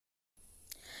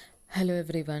Hello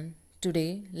everyone.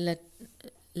 Today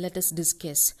let us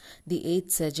discuss the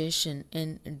eighth suggestion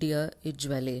in Dear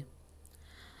Ujjwale.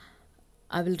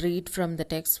 I will read from the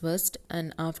text first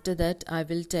and after that I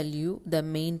will tell you the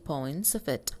main points of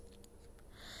it.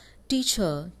 Teach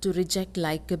her to reject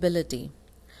likability.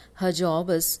 Her job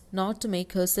is not to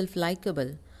make herself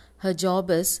likable. Her job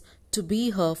is to be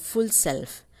her full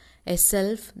self, a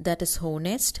self that is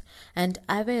honest and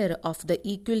aware of the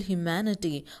equal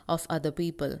humanity of other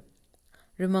people.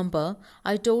 Remember,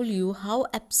 I told you how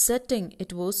upsetting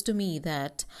it was to me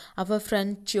that our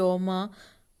friend Chioma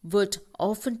would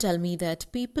often tell me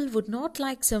that people would not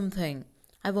like something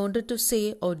I wanted to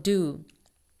say or do.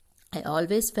 I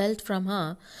always felt from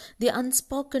her the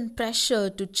unspoken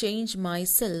pressure to change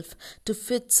myself to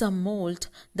fit some mold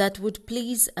that would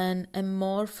please an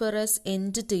amorphous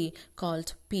entity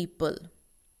called people.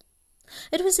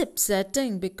 It was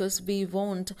upsetting because we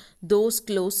want those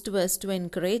close to us to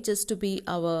encourage us to be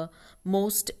our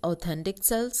most authentic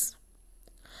selves.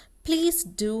 Please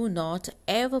do not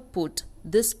ever put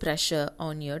this pressure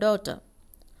on your daughter.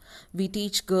 We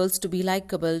teach girls to be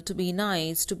likable, to be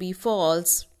nice, to be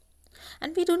false.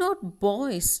 And we do not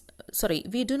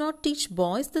teach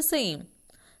boys the same.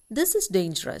 This is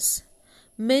dangerous.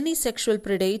 Many sexual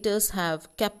predators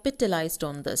have capitalized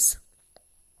on this.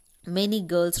 Many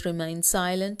girls remain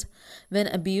silent when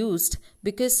abused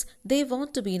because they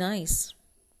want to be nice.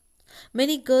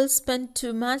 Many girls spend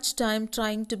too much time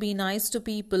trying to be nice to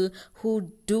people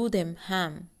who do them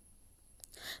harm.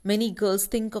 Many girls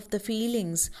think of the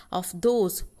feelings of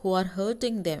those who are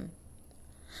hurting them.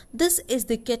 This is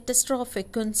the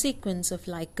catastrophic consequence of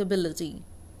likability.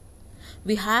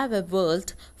 We have a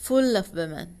world full of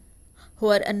women who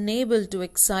are unable to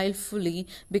excel fully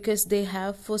because they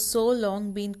have for so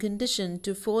long been conditioned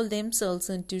to fold themselves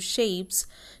into shapes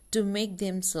to make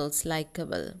themselves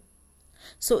likable.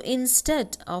 So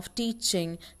instead of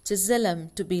teaching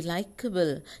Chizalam to be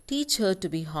likable, teach her to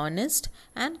be honest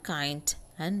and kind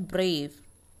and brave.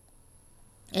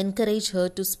 Encourage her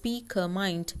to speak her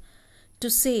mind, to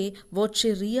say what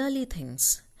she really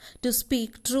thinks, to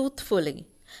speak truthfully,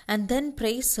 and then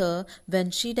praise her when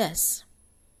she does.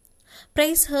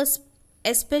 Praise her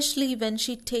especially when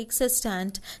she takes a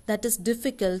stand that is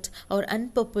difficult or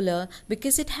unpopular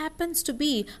because it happens to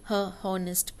be her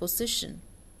honest position.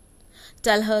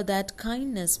 Tell her that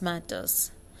kindness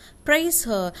matters. Praise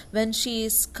her when she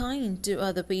is kind to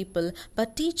other people,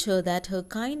 but teach her that her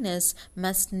kindness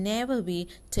must never be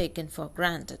taken for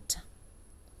granted.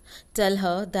 Tell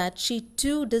her that she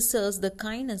too deserves the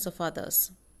kindness of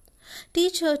others.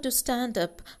 Teach her to stand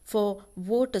up for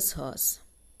what is hers.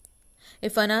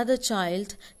 If another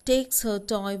child takes her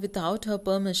toy without her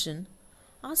permission,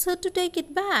 ask her to take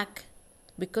it back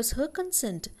because her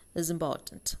consent is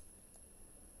important.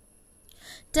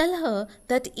 Tell her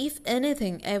that if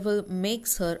anything ever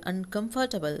makes her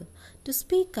uncomfortable, to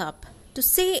speak up, to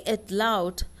say it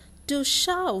loud, to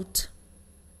shout.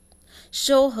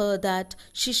 Show her that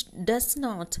she does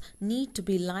not need to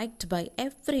be liked by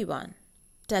everyone.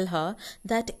 Tell her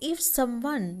that if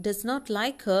someone does not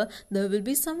like her, there will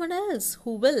be someone else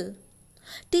who will.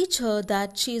 Teach her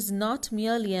that she is not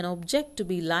merely an object to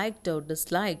be liked or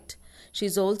disliked. She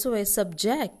is also a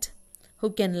subject who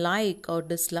can like or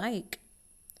dislike.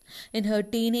 In her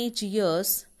teenage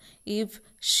years, if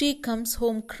she comes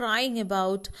home crying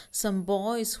about some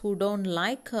boys who don't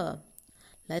like her,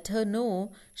 let her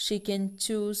know she can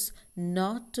choose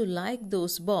not to like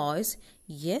those boys.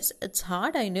 Yes, it's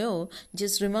hard, I know,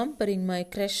 just remembering my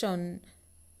crush on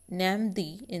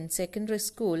Namdi in secondary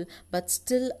school, but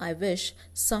still I wish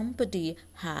somebody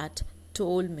had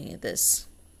told me this.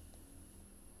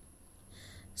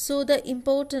 So the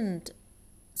important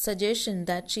suggestion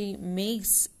that she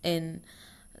makes in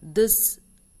this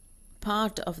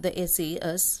part of the essay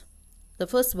is, the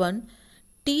first one,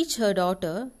 teach her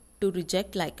daughter to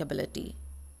reject likability,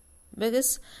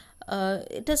 because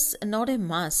it is not a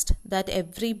must that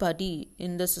everybody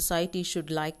in the society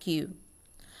should like you.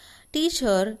 Teach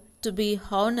her to be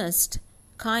honest,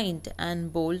 kind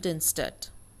and bold instead.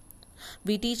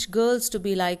 We teach girls to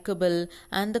be likable,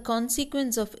 and the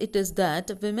consequence of it is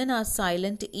that women are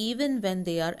silent even when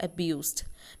they are abused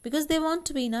because they want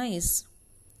to be nice.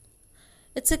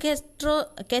 It's a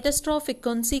catastrophic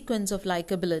consequence of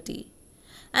likability.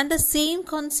 And the same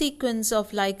consequence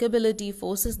of likability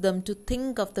forces them to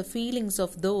think of the feelings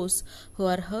of those who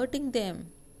are hurting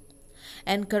them.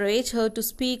 Encourage her to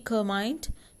speak her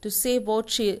mind, to say what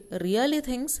she really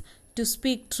thinks, to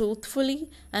speak truthfully,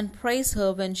 and praise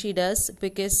her when she does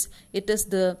because it is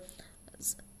the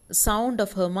sound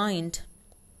of her mind.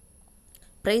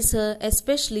 Praise her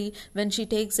especially when she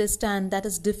takes a stand that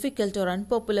is difficult or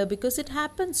unpopular because it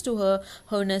happens to her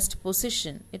honest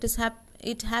position.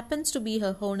 It happens to be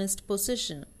her honest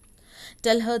position.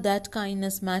 Tell her that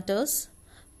kindness matters.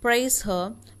 Praise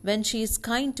her when she is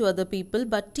kind to other people,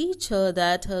 but teach her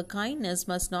that her kindness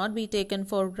must not be taken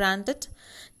for granted.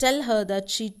 Tell her that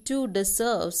she too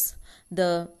deserves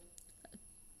the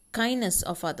kindness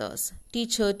of others.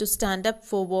 Teach her to stand up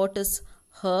for what is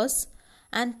hers,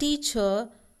 and teach her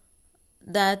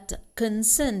that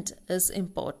consent is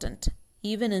important,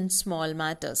 even in small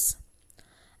matters.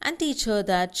 And teach her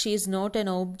that she is not an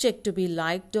object to be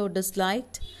liked or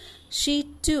disliked. She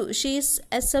is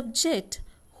a subject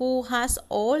who has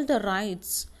all the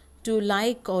rights to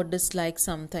like or dislike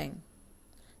something.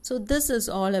 So this is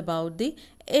all about the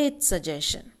 8th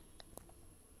suggestion.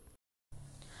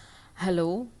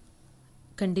 Hello,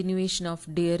 continuation of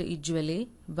Dear Ijwale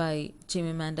by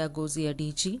Chimamanda Ngozi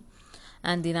Adichie.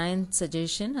 And the 9th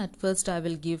suggestion, at first I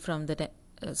will give from the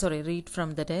read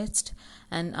from the text,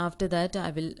 and after that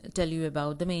I will tell you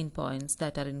about the main points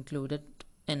that are included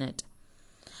in it.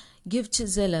 Give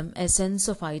Chizalim a sense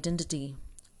of identity.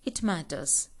 It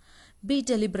matters. Be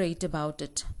deliberate about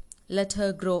it. Let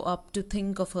her grow up to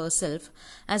think of herself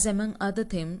as, among other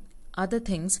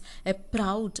things, a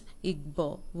proud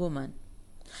Igbo woman.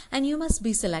 And you must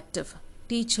be selective.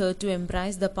 Teach her to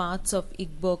embrace the parts of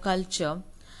Igbo culture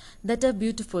that are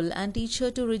beautiful and teach her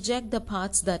to reject the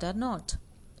parts that are not.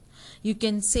 You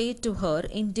can say to her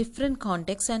in different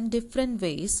contexts and different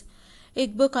ways,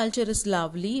 Igbo culture is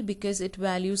lovely because it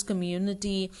values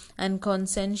community and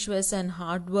consensus and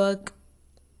hard work,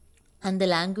 and the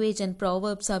language and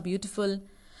proverbs are beautiful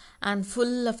and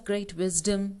full of great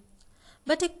wisdom.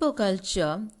 But Igbo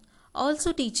culture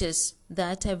also teaches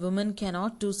that a woman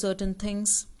cannot do certain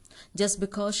things just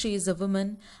because she is a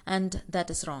woman, and that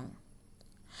is wrong.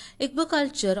 Igbo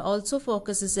culture also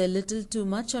focuses a little too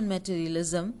much on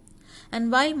materialism,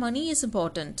 and while money is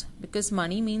important because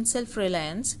money means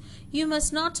self-reliance, you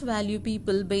must not value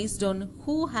people based on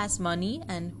who has money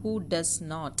and who does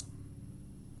not.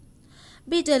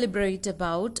 Be deliberate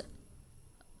about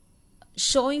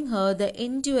showing her the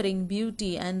enduring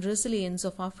beauty and resilience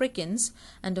of Africans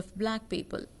and of black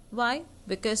people. Why?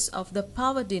 Because of the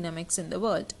power dynamics in the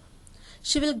world.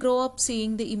 She will grow up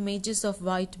seeing the images of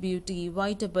white beauty,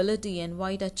 white ability, and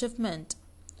white achievement,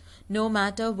 no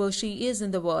matter where she is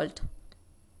in the world.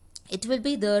 It will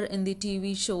be there in the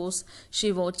TV shows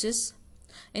she watches,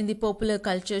 in the popular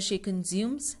culture she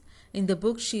consumes, in the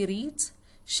books she reads.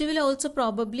 She will also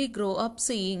probably grow up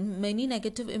seeing many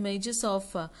negative images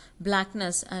of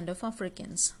blackness and of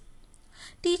Africans.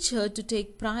 Teach her to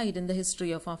take pride in the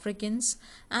history of Africans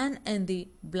and in the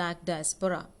black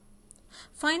diaspora.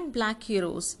 Find black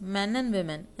heroes, men and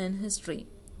women, in history.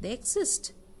 They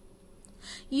exist.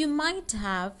 You might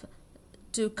have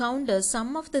to counter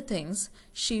some of the things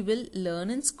she will learn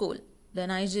in school. The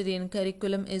Nigerian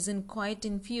curriculum isn't quite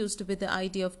infused with the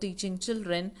idea of teaching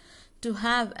children to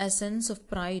have a sense of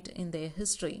pride in their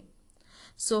history.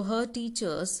 So her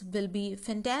teachers will be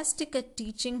fantastic at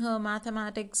teaching her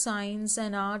mathematics, science,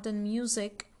 and art and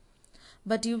music,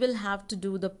 but you will have to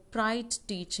do the pride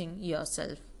teaching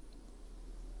yourself.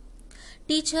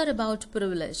 Teach her about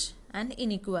privilege and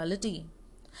inequality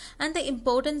and the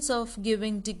importance of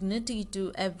giving dignity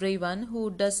to everyone who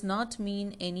does not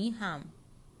mean any harm.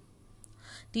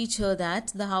 Teach her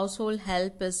that the household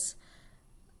help is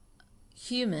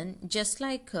human just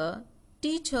like her.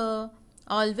 Teach her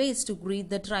always to greet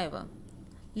the driver.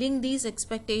 Link these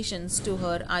expectations to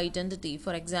her identity.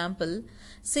 For example,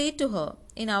 say to her,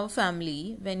 in our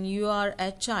family, when you are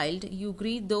a child, you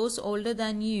greet those older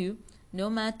than you, no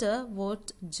matter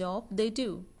what job they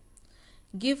do.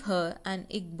 Give her an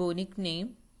Igbo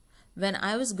nickname. When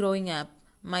I was growing up,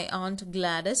 my aunt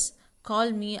Gladys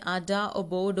called me Ada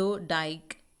Obodo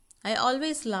Daik. I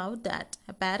always loved that.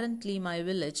 Apparently, my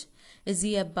village,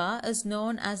 Iziaba, is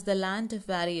known as the land of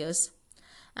warriors,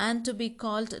 and to be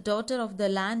called daughter of the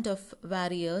land of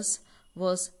warriors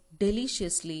was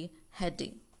deliciously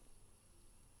heady.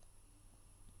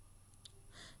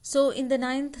 So in the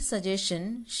 9th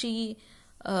suggestion, she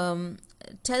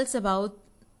tells about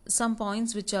some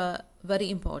points which are very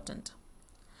important.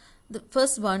 The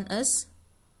first one is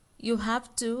you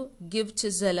have to give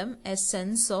Chizalim a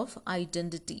sense of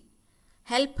identity.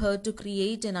 Help her to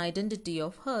create an identity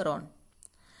of her own.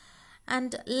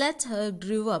 And let her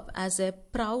grow up as a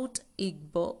proud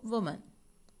Igbo woman.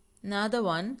 Another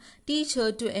one, teach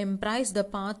her to embrace the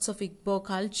parts of Igbo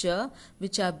culture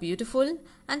which are beautiful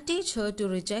and teach her to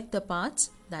reject the parts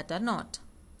that are not.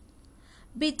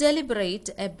 Be deliberate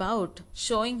about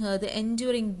showing her the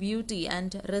enduring beauty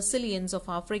and resilience of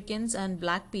Africans and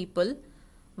black people.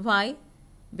 Why?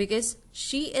 Because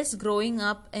she is growing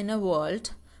up in a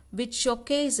world which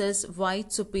showcases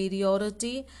white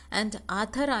superiority and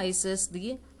authorizes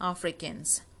the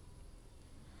Africans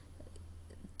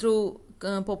through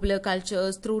popular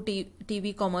cultures, through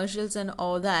TV commercials and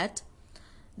all that.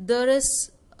 There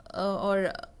is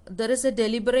or there is a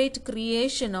deliberate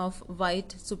creation of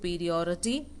white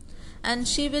superiority, and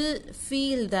she will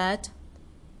feel that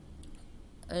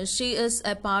she is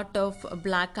a part of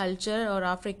black culture or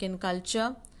African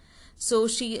culture, so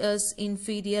she is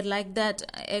inferior. Like that,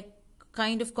 a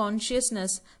kind of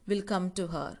consciousness will come to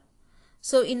her.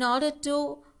 So in order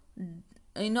to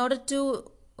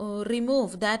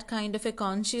remove that kind of a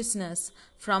consciousness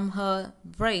from her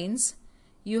brains,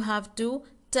 you have to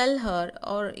tell her,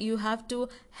 or you have to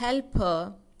help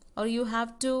her, or you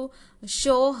have to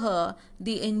show her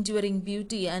the enduring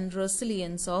beauty and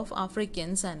resilience of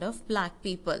Africans and of black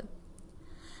people,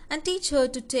 and teach her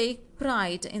to take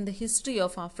pride in the history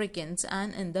of Africans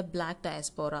and in the black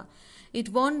diaspora. It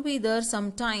won't be there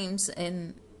sometimes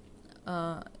in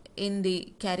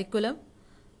the curriculum,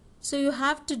 so you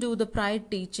have to do the pride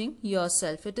teaching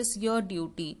yourself. It is your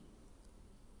duty,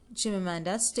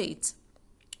 Chimamanda states.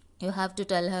 You have to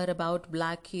tell her about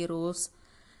black heroes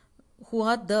who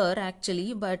are there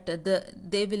actually, but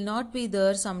they will not be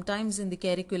there sometimes in the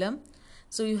curriculum.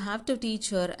 So you have to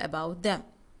teach her about them.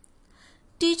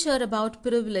 Teach her about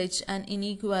privilege and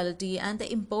inequality and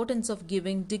the importance of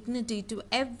giving dignity to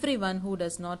everyone who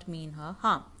does not mean her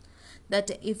harm.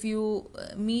 That if you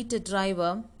meet a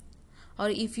driver, or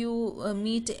if you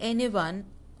meet anyone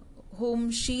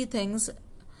whom she thinks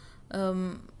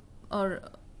or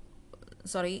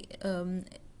sorry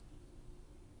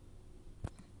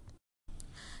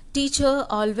teach her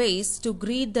always to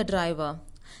greet the driver.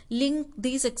 Link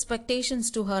these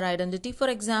expectations to her identity. For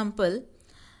example,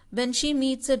 when she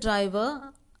meets a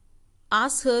driver,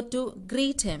 ask her to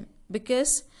greet him,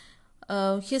 because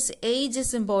his age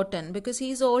is important, because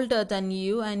he is older than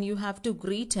you and you have to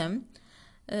greet him.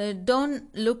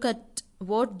 Don't look at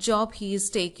what job he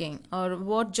is taking or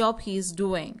what job he is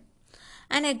doing.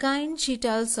 And again, she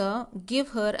tells her, give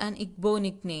her an Igbo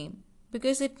nickname,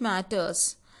 because it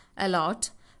matters a lot.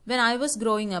 When I was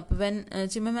growing up, when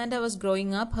Chimamanda was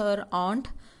growing up, her aunt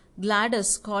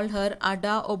Gladys called her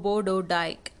Ada Obodo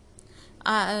Dyke.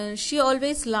 She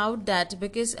always loved that,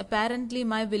 because apparently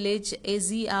my village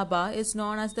Ezi Aba is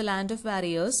known as the land of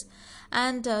warriors,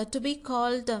 and to be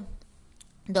called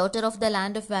daughter of the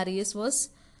land of warriors was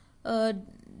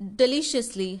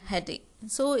deliciously heady.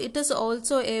 So it is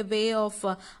also a way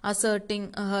of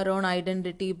asserting her own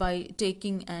identity by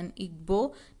taking an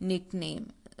Igbo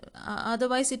nickname.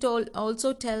 Otherwise, it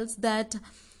also tells that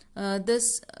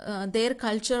their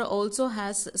culture also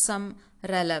has some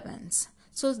relevance.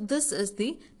 So this is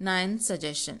the 9th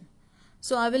suggestion.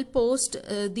 So I will post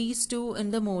these two in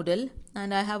the Moodle,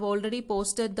 and I have already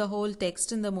posted the whole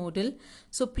text in the Moodle.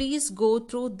 So please go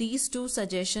through these 2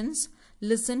 suggestions,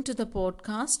 listen to the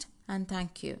podcast, and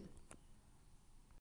thank you.